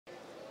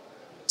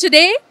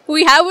Today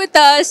we have with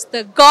us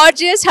the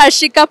gorgeous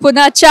Harshika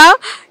Poonacha.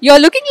 You're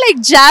looking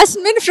like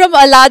Jasmine from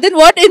Aladdin.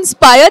 What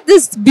inspired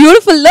this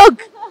beautiful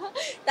look?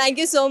 Thank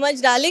you so much,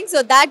 darling.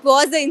 So that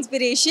was the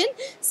inspiration.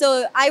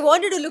 So I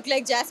wanted to look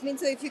like Jasmine.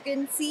 So if you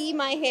can see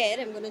my hair,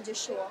 I'm gonna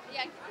just show off.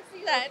 Yeah, I can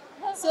see that.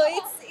 So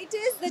it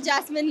is the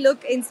Jasmine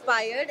look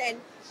inspired, and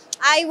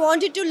I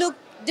wanted to look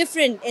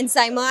different in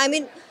SIIMA. I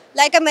mean,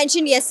 like I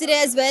mentioned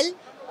yesterday as well,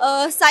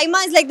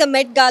 SIIMA is like the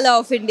Met Gala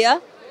of India.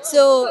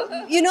 So,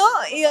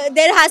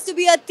 there has to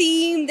be a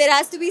theme, there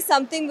has to be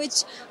something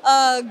which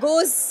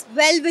goes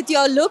well with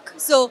your look.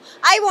 So,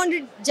 I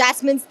wanted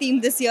Jasmine's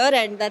theme this year,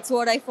 and that's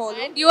what I followed.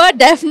 And you are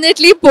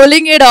definitely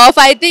pulling it off.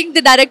 I think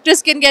the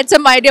directors can get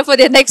some idea for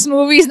their next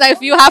movies. Now,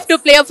 if you have to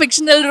play a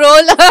fictional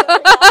role,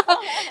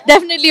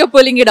 definitely you're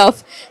pulling it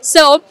off.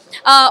 So,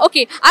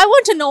 okay, I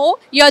want to know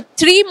your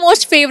three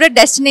most favorite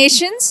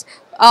destinations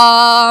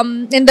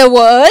in the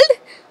world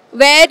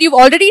where you've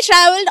already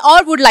traveled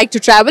or would like to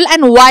travel,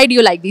 and why do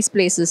you like these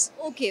places?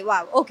 Okay,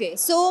 wow. Okay,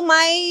 so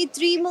my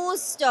three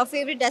most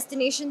favorite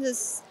destinations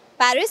is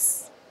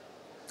Paris,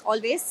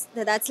 always.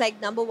 That's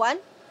like number one.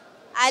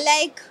 I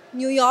like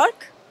New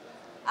York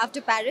after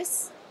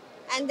Paris,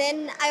 and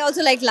then I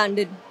also like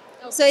London.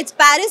 Okay. So it's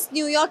Paris,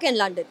 New York, and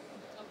London.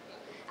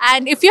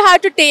 And if you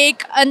had to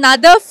take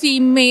another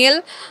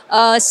female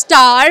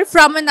star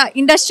from an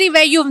industry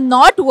where you've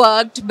not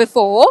worked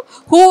before,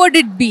 who would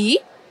it be?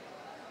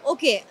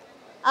 Okay.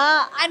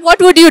 And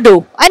what would you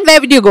do? And where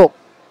would you go?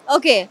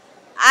 Okay.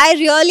 I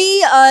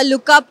really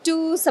look up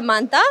to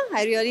Samantha.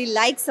 I really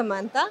like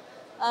Samantha.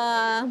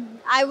 I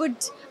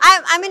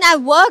mean, I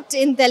worked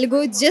in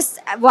Telugu, just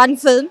one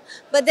film,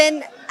 but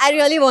then I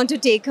really want to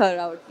take her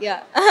out.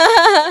 Yeah.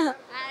 And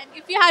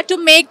if you had to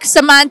make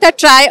Samantha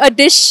try a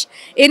dish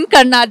in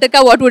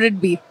Karnataka, what would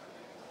it be?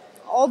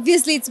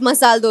 Obviously, it's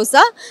masala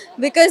dosa,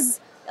 because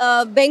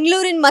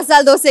Bengaluru in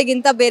masala dosa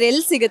ginta bere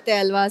elli sigutte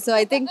alva. So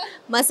I think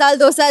masala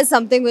dosa is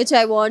something which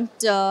I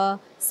want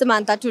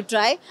Samantha to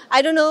try.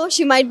 I don't know,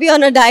 she might be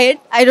on a diet.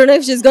 I don't know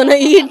if she's gonna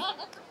eat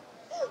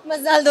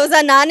masala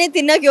dosa. Naane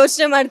tinnak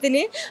yochne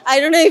martini. I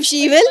don't know if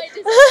she will.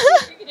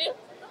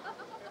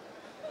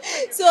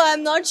 So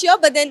I'm not sure,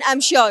 but then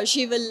I'm sure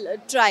she will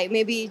try.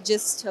 Maybe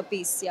just a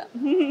piece, yeah.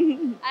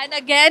 And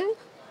again,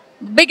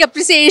 big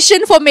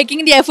appreciation for making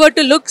the effort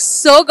to look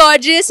so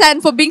gorgeous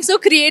and for being so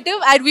creative.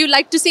 And we would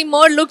like to see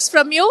more looks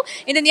from you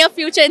in the near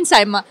future in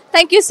SIIMA.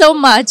 Thank you so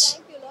much.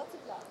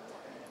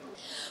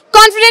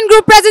 Confident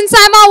Group presents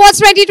SIIMA Awards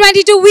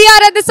 2022. We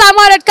are at the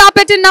SIIMA Red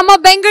Carpet in Namma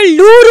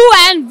Bengaluru,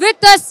 and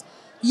with us,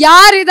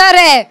 yaar idhar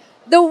hai,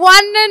 the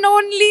one and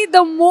only,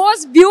 the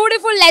most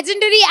beautiful,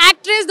 legendary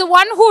actress, the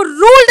one who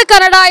ruled the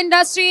Kannada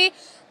industry.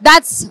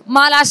 That's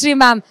Malashri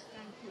ma'am.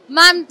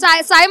 Ma'am,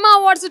 SIIMA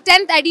Awards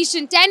 10th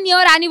edition,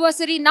 10-year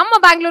anniversary, ನಮ್ಮ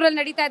ಬ್ಯಾಂಗ್ಳೂರಲ್ಲಿ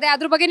ನಡೀತಾ ಇದೆ.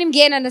 ಅದ್ರ ಬಗ್ಗೆ ನಿಮ್ಗೆ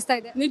ಏನು ಅನ್ನಿಸ್ತಾ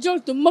ಇದೆ?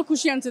 ನಿಜವಾಗ್ಲೂ ತುಂಬ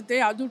ಖುಷಿ ಅನ್ಸುತ್ತೆ.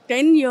 ಅದು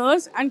 10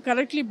 years and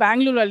correctly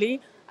ಬ್ಯಾಂಗ್ಳೂರಲ್ಲಿ.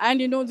 And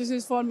you know, this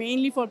is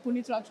mainly for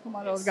Puneet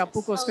Rajkumar ಅವ್ರಿಗೆ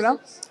ಅಪ್ಪುಗೋಸ್ಕರ.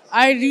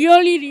 I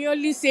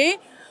really say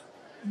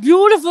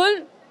beautiful.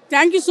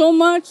 Thank you so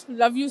much.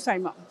 Love you,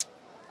 SIIMA.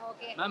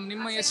 Ma'am,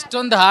 ನಿಮ್ಮ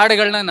ಎಷ್ಟೊಂದು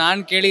ಹಾಡುಗಳನ್ನ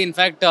ನಾನು ಕೇಳಿ,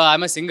 in fact I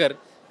am A singer.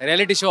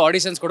 Reality show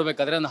auditions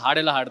ಕೊಡಬೇಕಾದ್ರೆ ಒಂದು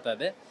ಹಾಡೆಲ್ಲ ಹಾಡ್ತಾ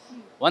ಇದೆ.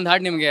 ಒಂದು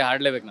ಹಾಡು ನಿಮಗೆ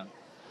ಹಾಡಲೇಬೇಕು ನಾನು.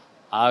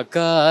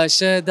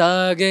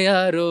 ಆಕಾಶದಾಗೆ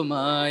ಯಾರೋ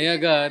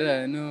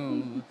ಮಾಯಗಾರನು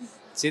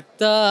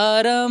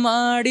ಚಿತ್ತಾರ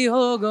ಮಾಡಿ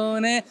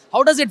ಹೋಗೋನೆ.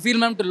 How does it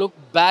feel ma'am to look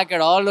back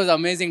at all those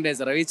amazing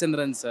days?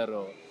 Ravichandran sir,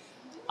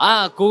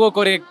 ಕೂಗೋ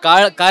ಕೋರಿ,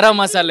 ಖಾರ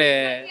ಮಸಾಲೆ,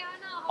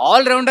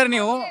 ಆಲ್ ರೌಂಡರ್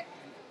ನೀವು.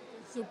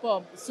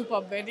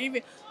 Super very.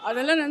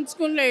 ಅದೆಲ್ಲ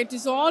ನೆನ್ಸ್ಕೊಂಡ್ರೆ ಇಟ್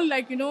ಇಸ್ ಆಲ್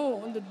ಲೈಕ್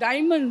ಒಂದು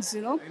diamonds,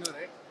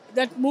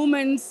 that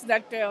moments,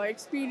 that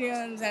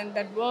experience and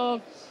that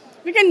work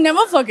we can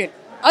never forget.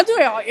 ಅದು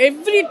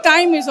every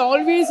time is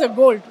always a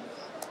gold.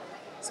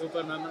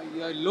 Super ma'am,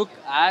 you look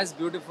as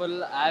beautiful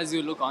as you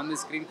look on the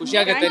screen. ಖುಷಿ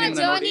ಆಗುತ್ತೆ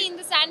ನಿಮ್ಮನ್ನ ನೋಡಿ. Journey in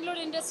the sandalwood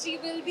industry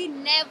will be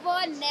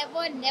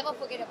never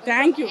forgettable.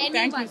 Thank you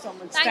so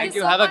much. Thank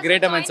you. Have a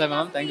great time,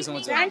 ma'am. Thank you so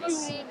much. Thank you.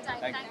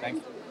 Thank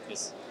you.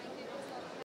 Yes.